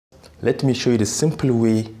Let me show you the simple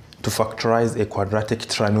way to factorize a quadratic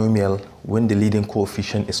trinomial when the leading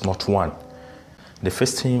coefficient is not 1. The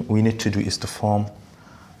first thing we need to do is to form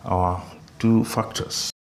our two factors.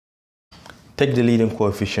 Take the leading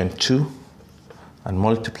coefficient 2 and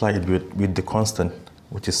multiply it with the constant,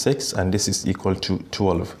 which is 6, and this is equal to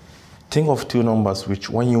 12. Think of two numbers which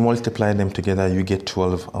when you multiply them together you get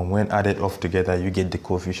 12, and when added off together you get the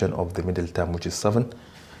coefficient of the middle term, which is 7.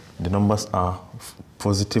 The numbers are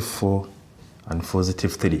positive 4 and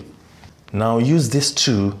positive 3. Now use this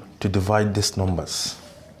 2 to divide these numbers.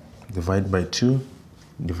 Divide by 2,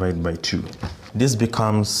 divide by 2. This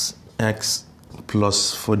becomes x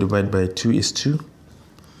plus 4 divided by 2 is 2.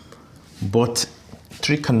 But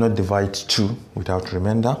 3 cannot divide 2 without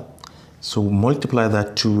remainder. So multiply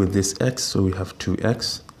that 2 with this x, so we have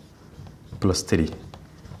 2x plus 3.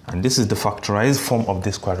 And this is the factorized form of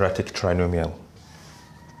this quadratic trinomial.